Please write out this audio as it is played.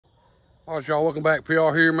All right, y'all, welcome back.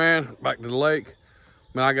 PR here, man. Back to the lake.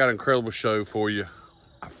 Man, I got an incredible show for you.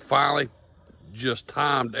 I finally just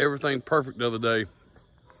timed everything perfect the other day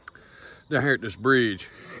down here at this bridge.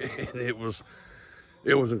 And it was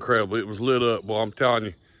incredible. It was lit up. Well, I'm telling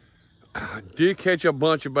you, I did catch a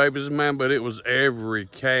bunch of babies, man, but it was every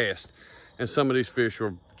cast. And some of these fish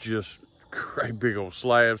were just great big old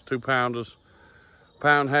slabs, 2-pounders,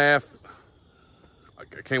 pound and a half.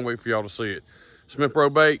 I can't wait for y'all to see it. Smith Pro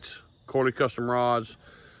baits, Corleycustimrods,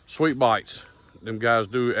 sweet bites. Them guys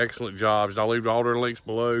do excellent jobs. I'll leave all their links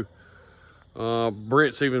below.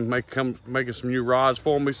 Brent's even making some new rods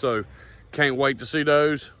for me, so can't wait to see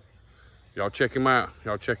those. Y'all check him out.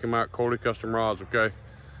 Y'all check him out, Corleycustimrods, okay?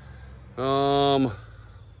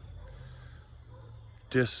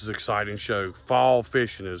 This is an exciting show. Fall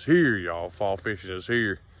fishing is here, y'all. Fall fishing is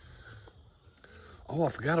here. Oh, I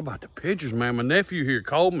forgot about the pictures, man. My nephew here,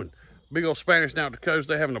 Coleman, big old Spanish down at the coast.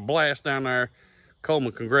 They're having a blast down there.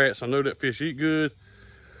 Coleman, congrats. I know that fish eat good.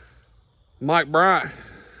 Mike Bryant,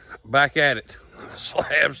 back at it.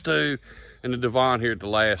 Slabs too. And the Devon here at the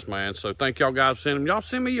last, man. So thank y'all guys for sending them. Y'all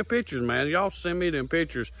send me your pictures, man. Y'all send me them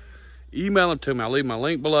pictures. Email them to me. I'll leave my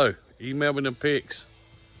link below. Email me them pics.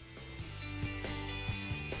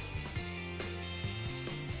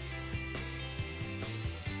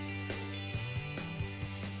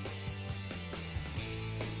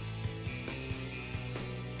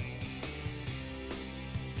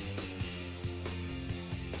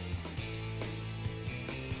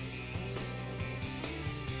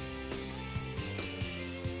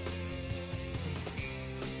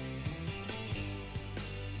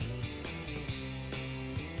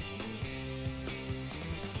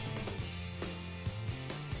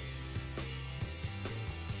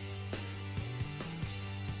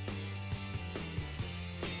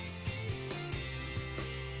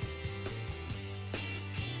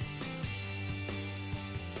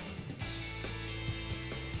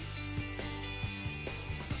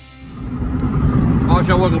 All right,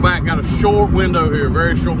 y'all, welcome back. Got a short window here,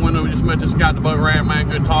 very short window. We just met this guy at the boat ramp, man.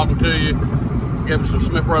 Good talking to you. Gave him some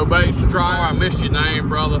Smith Pro baits to try. I missed your name,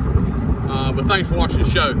 brother. But thanks for watching the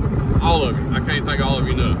show. All of you. I can't thank all of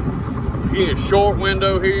you enough. Again, short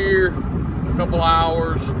window here, a couple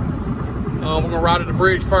hours. We're gonna ride at the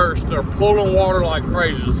bridge first. They're pulling water like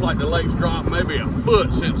crazy. It's like the lake's dropped maybe a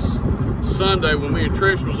foot since Sunday when me and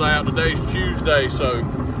Trish was out. Today's Tuesday, so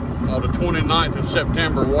the 29th of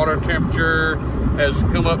September. Water temperature has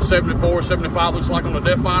come up 74, 75, looks like on the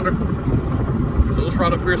depth finder. So let's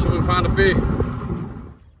ride up here so we can find a fish.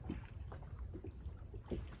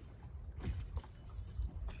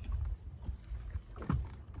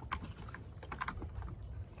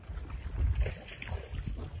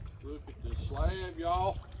 Look at this slab,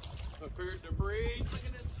 y'all. Up here at the bridge, look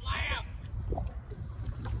at this slab.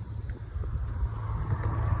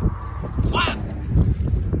 Blast!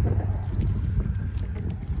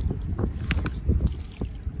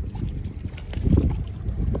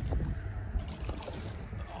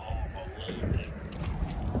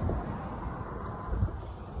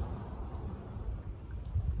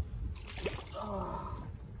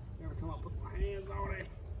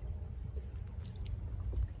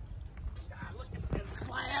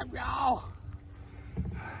 Y'all,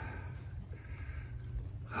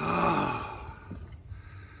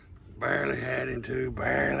 barely had him too,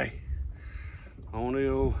 barely on the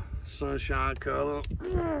old sunshine color up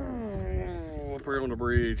here on the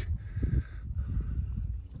bridge.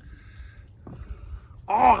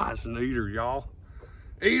 Oh, that's an eater, y'all.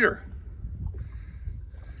 Eater.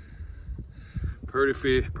 Pretty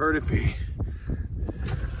fish, pretty fish.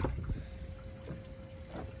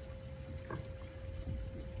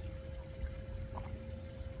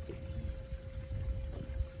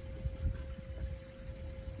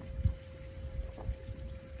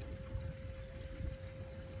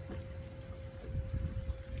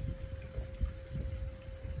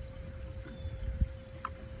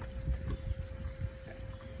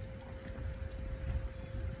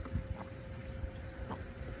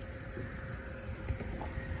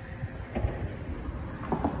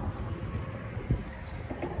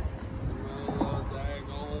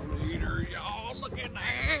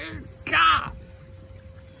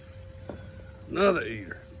 Another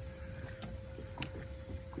eater.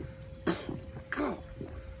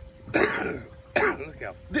 Look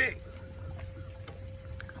how big.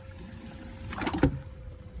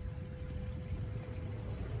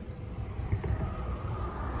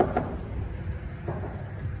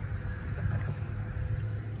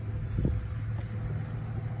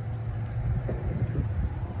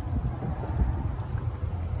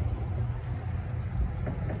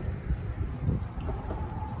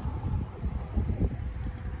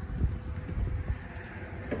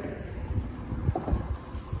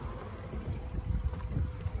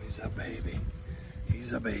 baby.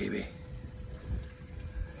 He's a baby.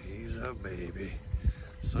 He's a baby.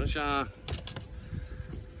 Sunshine.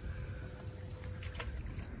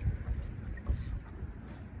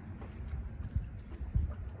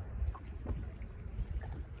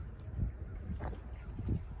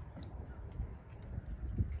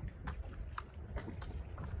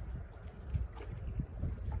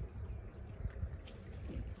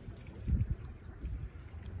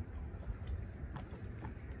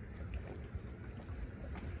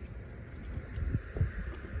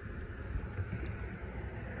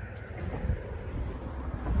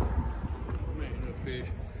 Fish.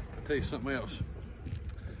 I'll tell you something else.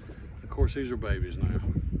 Of course, these are babies now.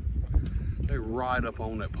 They're right up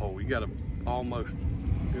on that pole. You got to almost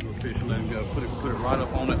get the fish and let them go. Put it right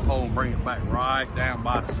up on that pole and bring it back right down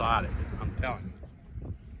by the side it. I'm telling you.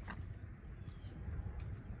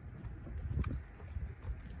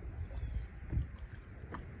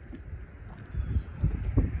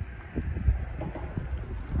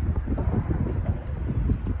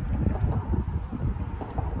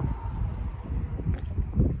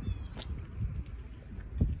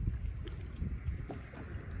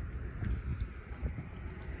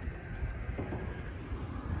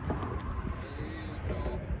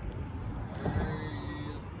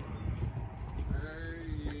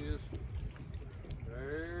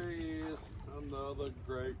 Another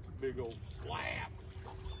great big old slab.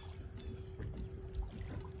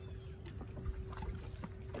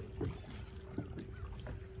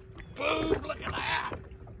 Boom, look at that.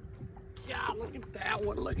 God, look at that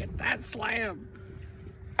one. Look at that slab.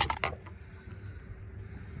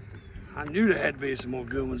 I knew there had to be some more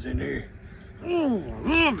good ones in here. Oh, I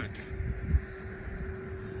love it.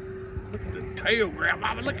 Look at the tail,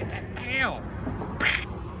 Grandma. Look at that tail.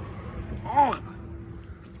 Oh.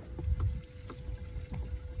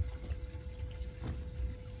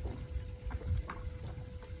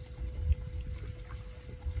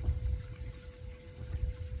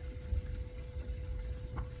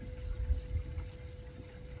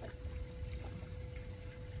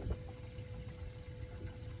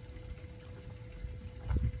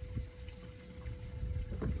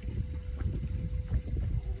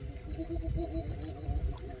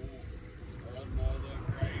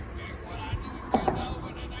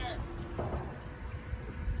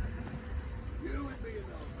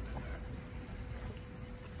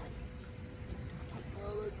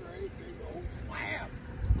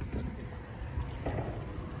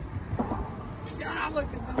 Look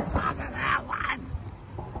at the size of that one.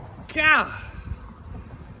 God.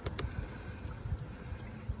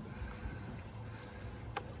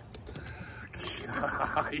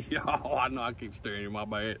 Y'all, I know I keep staring in my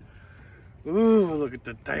bed. Ooh, look at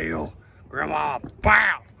the tail. Grandma,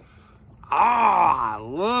 pow. Oh, I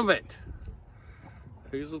love it.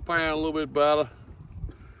 Here's the pan a little bit better.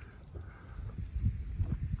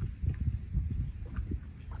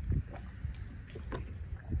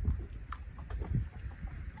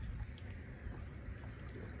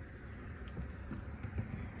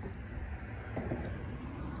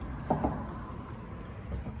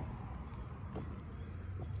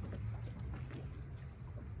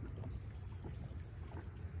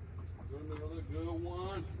 Another good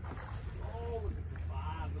one. Oh, look at the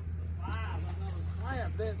size of the size. Another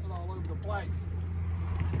slab dancing all over the place.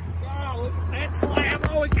 Oh, look at that slab.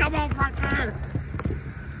 Oh, it come off right there.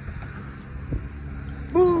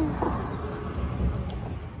 Boom.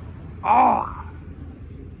 Oh.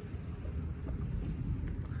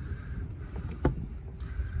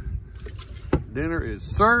 Dinner is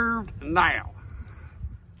served now.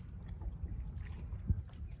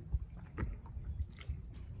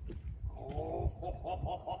 Oh,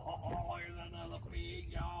 here's another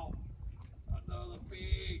pig, y'all. Another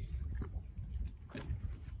pig.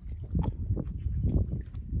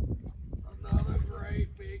 Another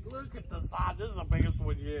great pig. Look at the size. This is the biggest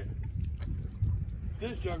one yet.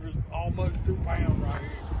 This jugger's almost 2 pounds right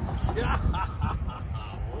here.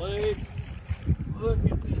 Look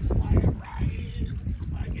at this slab right here.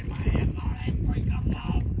 I get my hands on that freak off.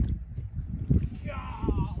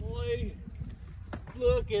 Golly.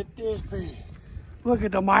 Look at this pig. Look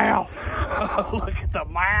at the mouth. Look at the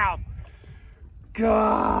mouth.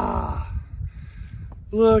 God.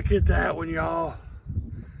 Look at that one, y'all.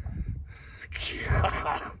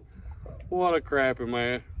 What a crappie,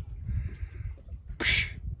 man.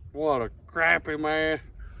 What a crappie, man.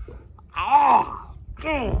 Oh,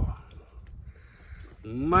 God.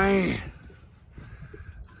 Man.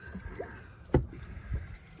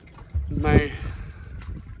 Man.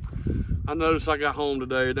 I noticed I got home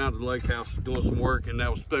today down to the lake house doing some work, and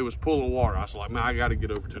they was pulling water. I was like, man, I got to get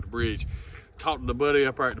over to the bridge. talked to the buddy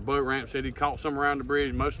up there at the boat ramp, said he caught some around the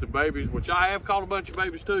bridge, most of the babies, which I have caught a bunch of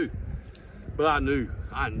babies too. But I knew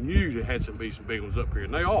there had to be some big ones up here,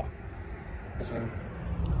 and they are.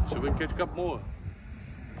 So we can catch a couple more.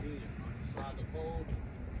 Side the pole.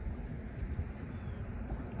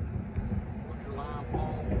 Put your line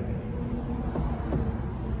on.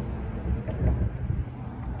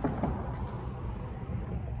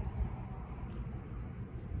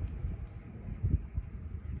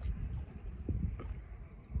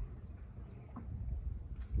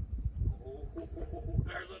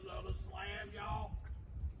 There's another slab, y'all.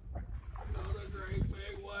 Another great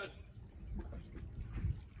big one.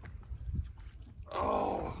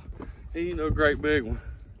 Oh, he ain't no great big one.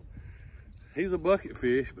 He's a bucket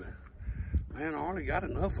fish, but man, I already got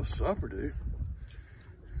enough for supper, dude.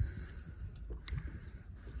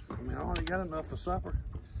 I mean, I already got enough for supper.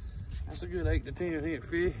 That's a good 8 to 10 inch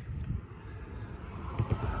fish.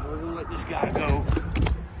 We're gonna let this guy go.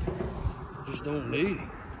 Just don't need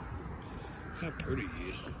him. How pretty he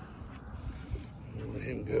is. We'll let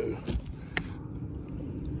him go.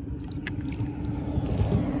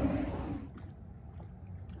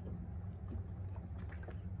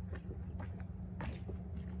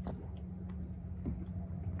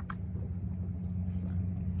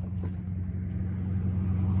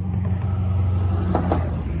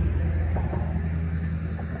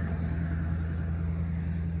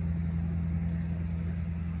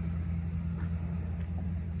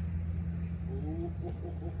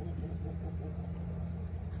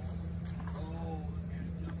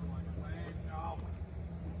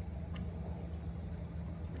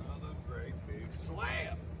 Another great big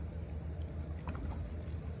slab.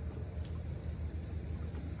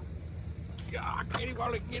 God, I can't even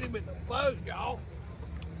hardly get him in the boat, y'all.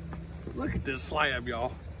 Look at this slab,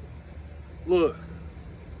 y'all. Look.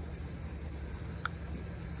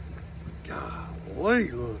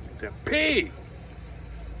 Golly, look at that pig.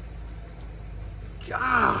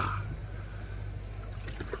 God.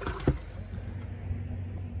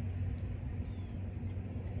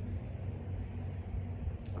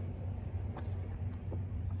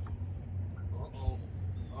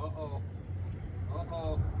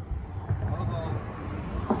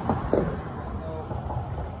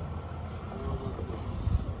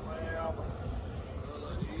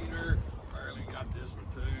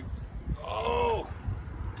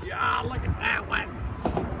 God, look at that one.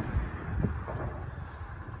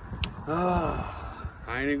 Oh,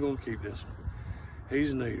 I ain't even gonna keep this one.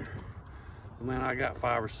 He's an eater. Man, I got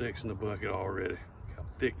 5 or 6 in the bucket already. Look how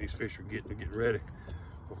thick these fish are getting to get ready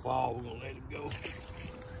for fall. We're gonna let him go.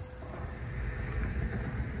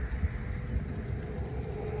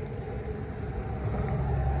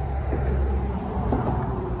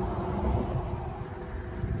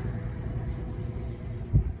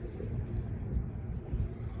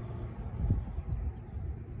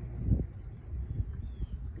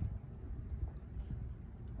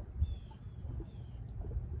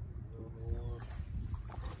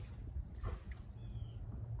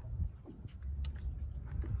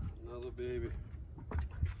 Another baby.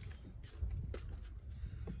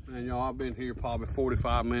 Man, y'all, I've been here probably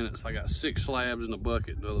 45 minutes. I got 6 slabs in the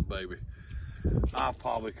bucket, another baby. I've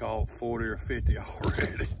probably caught 40 or 50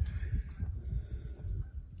 already.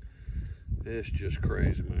 It's just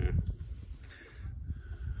crazy, man.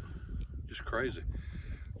 Just crazy.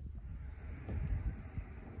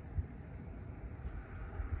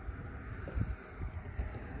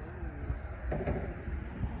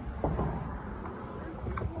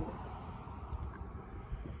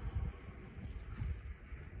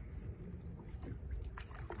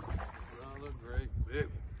 Another great big.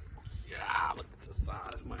 Yeah, look at the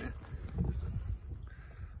size, man.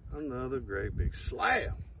 Another great big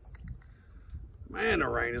slab. Man, the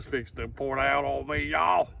rain is fixing to pour out on me,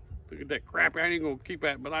 y'all. Look at that crappie. I ain't gonna keep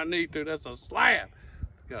that, but I need to. That's a slab.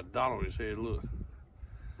 Got a dot on his head, look.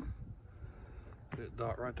 That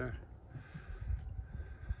dot right there.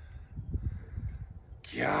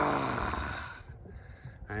 God.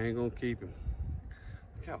 I ain't gonna keep him.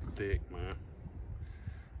 Look how thick, man.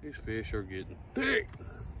 These fish are getting thick.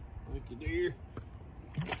 Thank you, dear.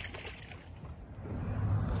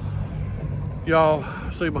 Y'all,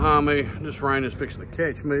 see behind me, this rain is fixing to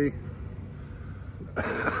catch me.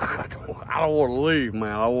 I don't want to leave,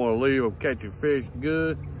 man. I want to leave. I'm catching fish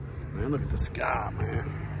good. Man, look at the sky,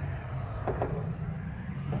 man.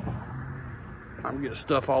 I'm getting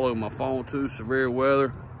stuff all over my phone too, severe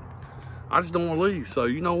weather. I just don't want to leave. So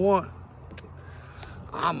you know what?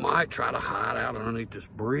 I might try to hide out underneath this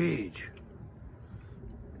bridge.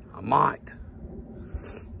 I might.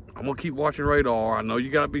 I'm gonna keep watching radar. I know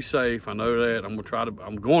you gotta be safe. I know that. I'm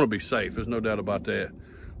gonna be safe. There's no doubt about that.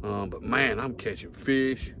 But man, I'm catching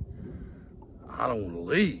fish. I don't wanna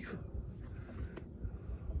leave.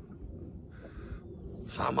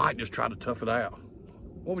 So I might just try to tough it out.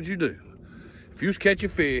 What would you do? If you was catching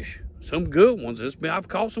fish, some good ones, I've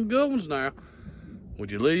caught some good ones now.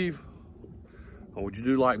 Would you leave? Or would you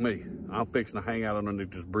do like me? I'm fixing to hang out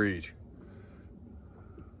underneath this bridge.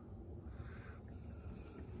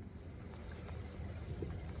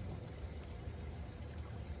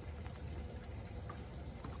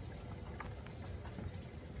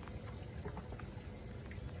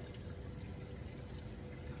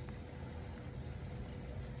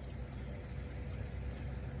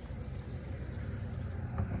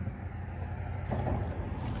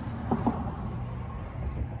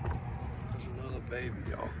 Baby,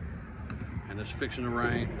 y'all, and it's fixing to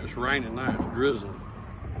rain. It's raining now. It's drizzling.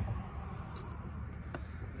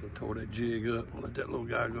 I tore that jig up. I'll let that little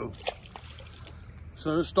guy go.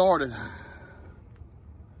 So it started.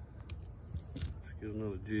 Let's get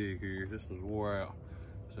another jig here. This one's wore out.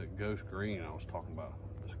 It's that ghost green I was talking about.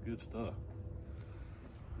 That's good stuff.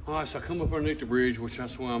 All right, so I come up underneath the bridge, which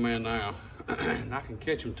that's where I'm at now, and I can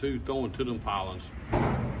catch them too, throwing to them pilings,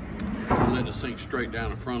 and letting it sink straight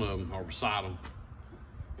down in front of them or beside them.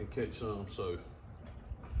 And catch some. So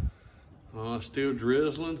still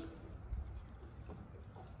drizzling.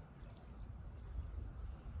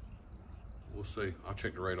 We'll see. I'll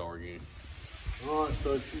check the radar again. All right,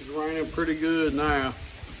 so she's raining pretty good now.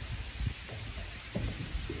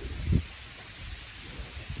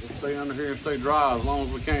 We'll stay under here and stay dry as long as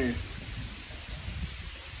we can.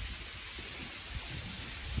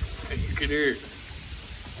 And you can hear it.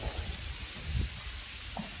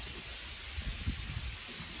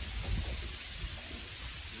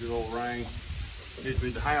 Good old rain. Needs to be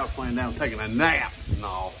the house laying down taking a nap.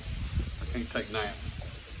 No, I can't take naps.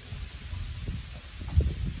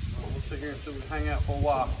 We'll sit here and see if we can hang out for a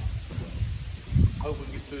while. Hope we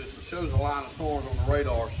can get through this. It shows a line of storms on the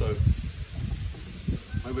radar, so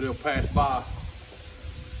maybe they'll pass by.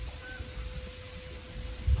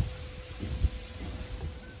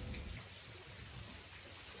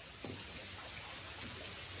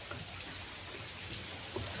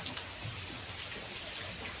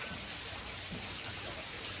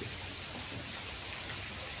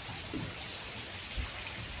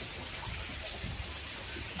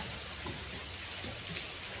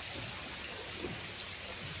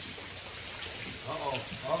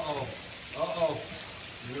 Uh-oh.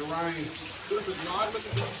 In the rain. Good God, look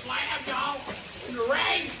at the slab, y'all. In the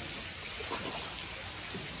rain.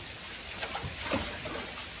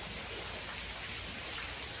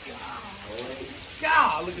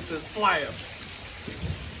 God, look at this slab.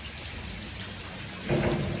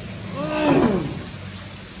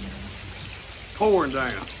 Pouring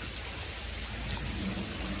down.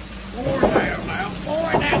 Pouring down now.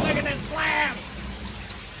 Pouring down. Look at this slab.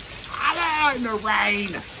 In the rain.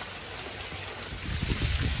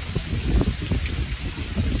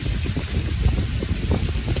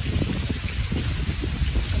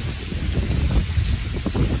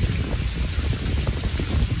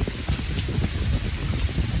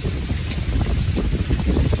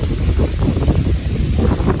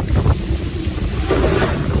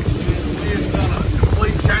 It's done a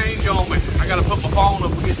complete change on me. I gotta put my phone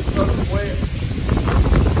up and get soaking wet.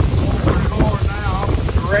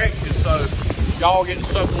 Direction, so y'all getting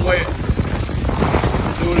soaking wet.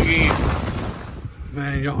 Do it again.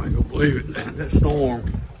 Man, y'all ain't gonna believe it. That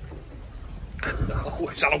storm. I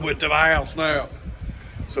wish I'd have went to the house now.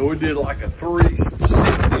 So we did like a 360 in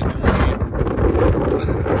the wind.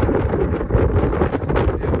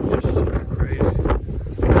 It was just so crazy.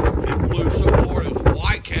 It blew so hard. It was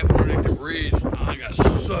white cap underneath the bridge. I got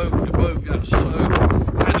soaked. The boat got soaked.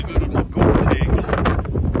 I had to go to my Gore-Tex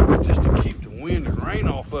just to keep the wind and rain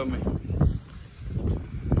off of me.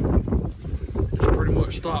 It's pretty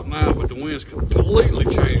much stopped now, but the wind's completely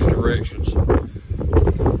changed directions.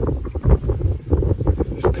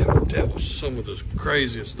 That was some of the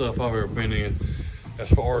craziest stuff I've ever been in, as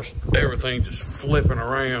far as everything just flipping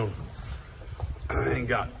around. It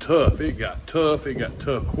got tough. It got tough. It got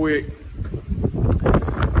tough quick.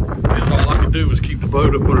 And all I could do was keep the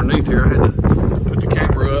boat up underneath here. I had to put the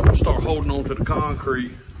camera up and start holding on to the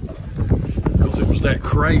concrete because it was that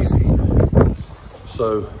crazy.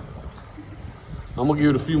 So I'm gonna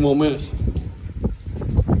give it a few more minutes.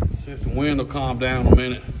 See if the wind will calm down a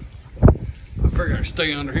minute. I figure I can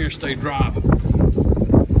stay under here and stay dry.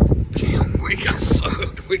 Damn, we got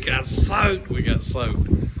soaked. We got soaked. We got soaked.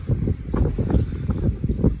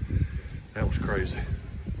 That was crazy.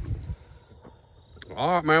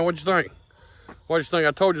 All right, man, what'd you think? What'd you think?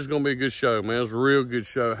 I told you it's gonna be a good show, man. It was a real good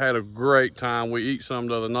show. Had a great time. We eat some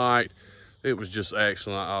the other night. It was just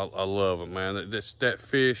excellent. I love it, man. That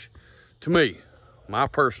fish, to me, my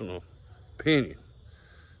personal opinion,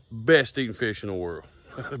 best eating fish in the world.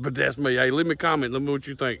 But that's me. Hey, leave me a comment. Let me know what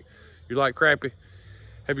you think. You like crappie?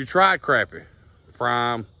 Have you tried crappie?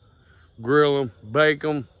 Fry them, grill them, bake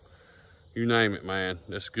them, you name it, man.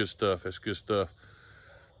 That's good stuff. That's good stuff.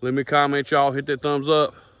 Leave me a comment, y'all. Hit that thumbs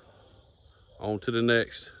up. On to the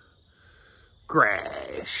next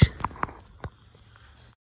crash.